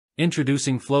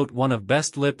Introducing Float, one of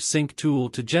best lip sync tool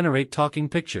to generate talking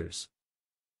pictures.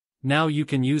 Now you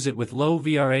can use it with low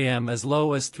VRAM as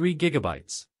low as 3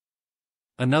 GB.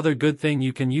 Another good thing,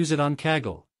 you can use it on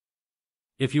Kaggle.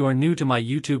 If you are new to my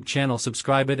YouTube channel,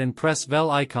 subscribe it and press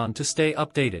bell icon to stay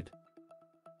updated.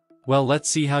 Well, let's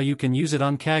see how you can use it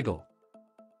on Kaggle.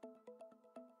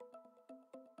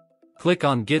 Click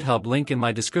on GitHub link in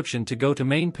my description to go to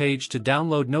main page to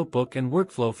download notebook and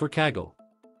workflow for Kaggle.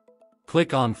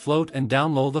 Click on Float and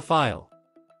download the file.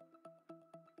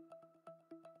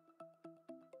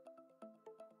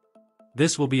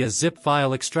 This will be a zip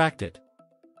file. Extract it.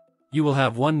 You will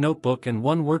have one notebook and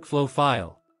one workflow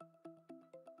file.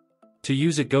 To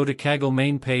use it, go to Kaggle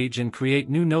main page and create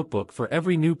new notebook. For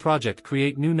every new project,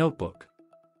 create new notebook.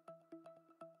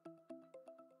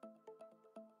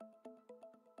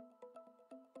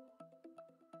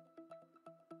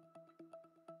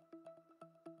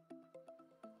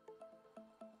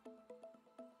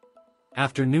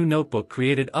 After new notebook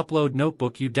created, upload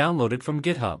notebook you downloaded from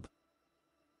GitHub.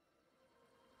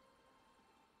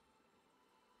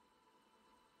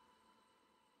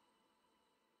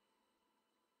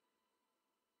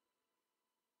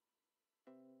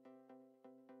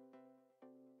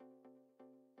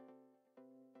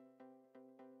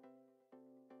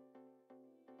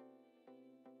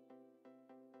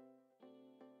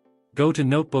 Go to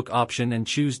Notebook option and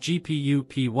choose GPU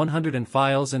P100 and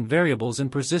Files and Variables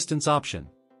and Persistence option.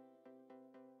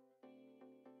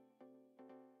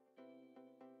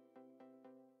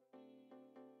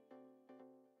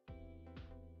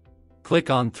 Click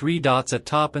on 3 dots at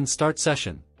top and start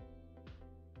session.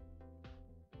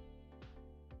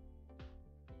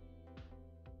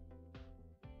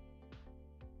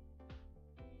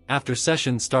 After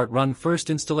session start, run first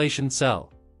installation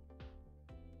cell.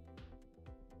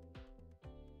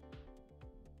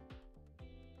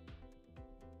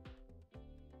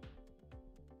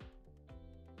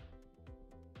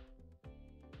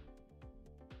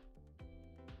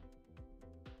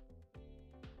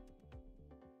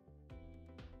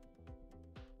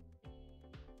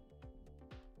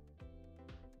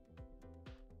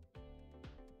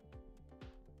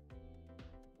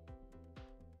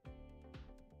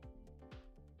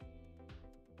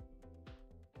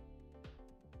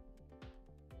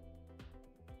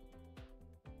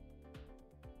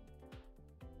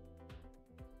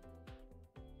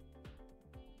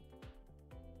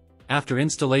 After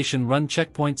installation, run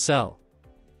checkpoint cell.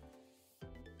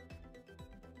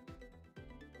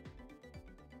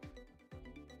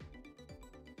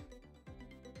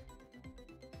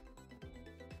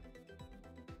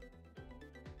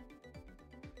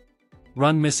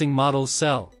 Run missing models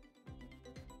cell.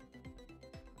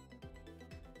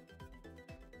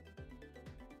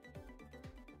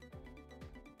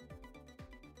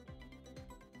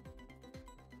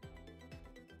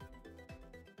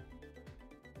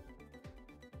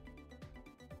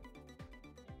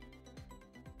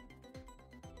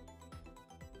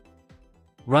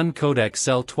 Run codec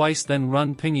cell twice, then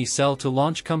run pingy cell to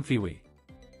launch Coqui.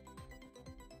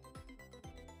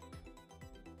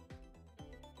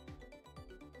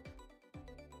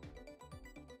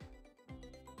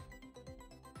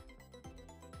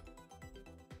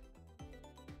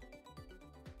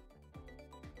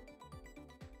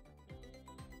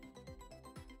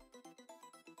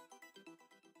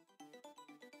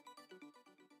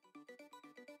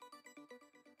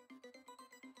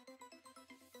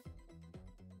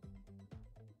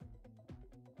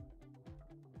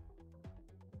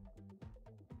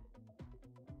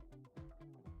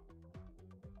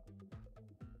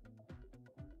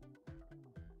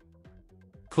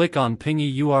 Click on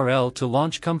pingy URL to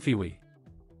launch Coqui.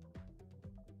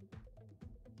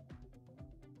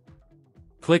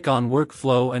 Click on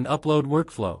Workflow and upload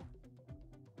workflow.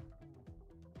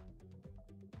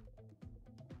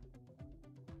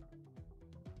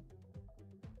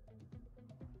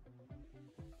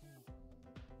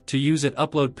 To use it,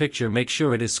 upload picture. Make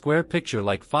sure it is square picture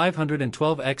like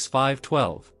 512 x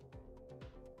 512.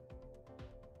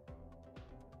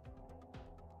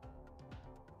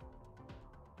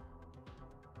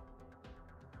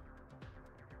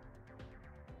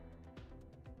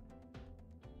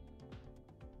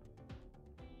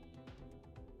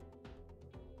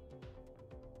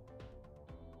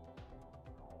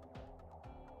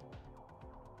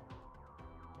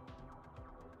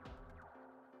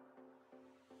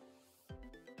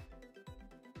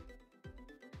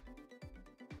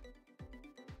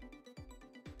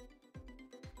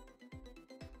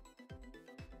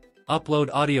 Upload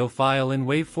audio file in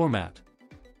WAV format.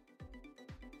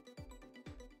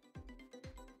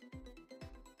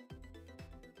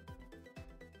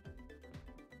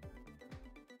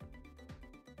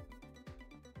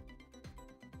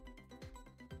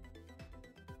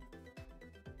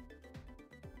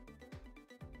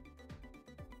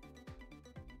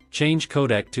 Change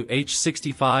codec to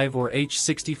H65 or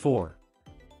H64.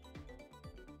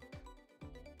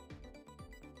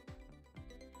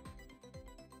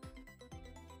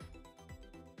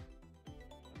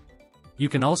 You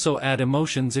can also add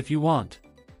emotions if you want.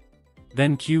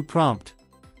 Then cue prompt.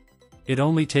 It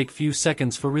only take few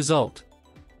seconds for result.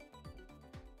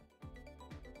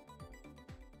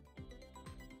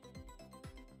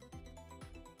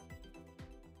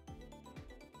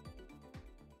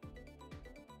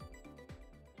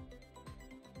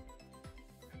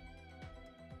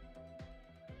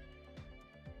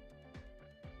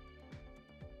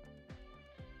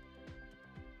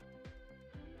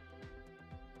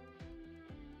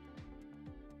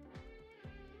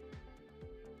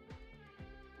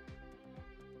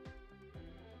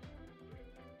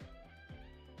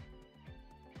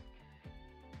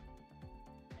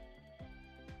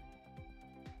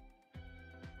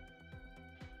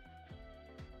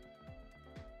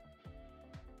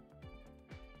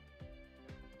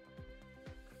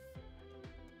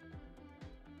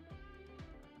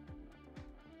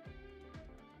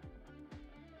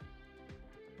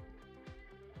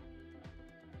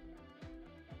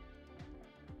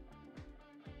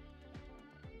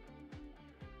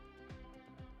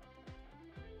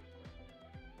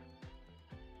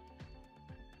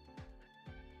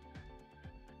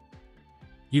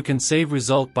 You can save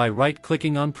result by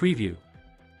right-clicking on Preview.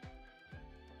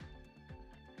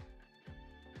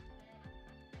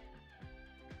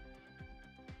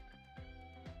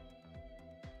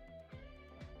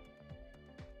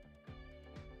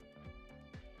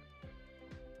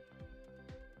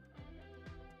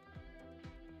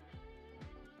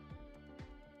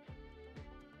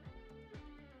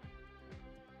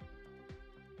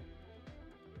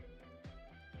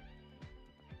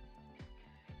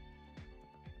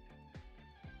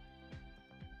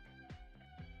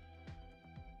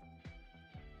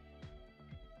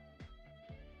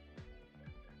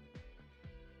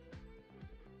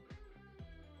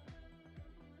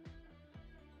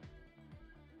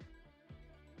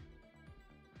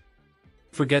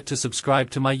 Forget to subscribe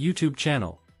to my YouTube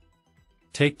channel.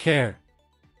 Take care.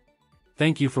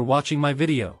 Thank you for watching my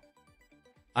video.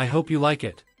 I hope you like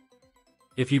it.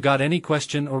 If you got any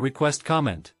question or request,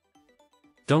 comment.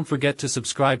 Don't forget to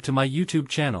subscribe to my YouTube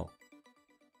channel.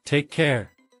 Take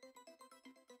care.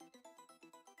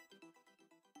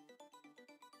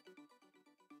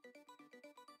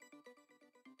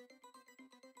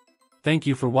 Thank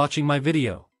you for watching my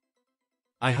video.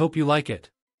 I hope you like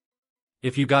it.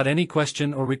 If you got any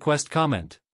question or request,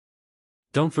 comment.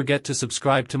 Don't forget to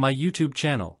subscribe to my YouTube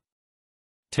channel.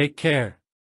 Take care.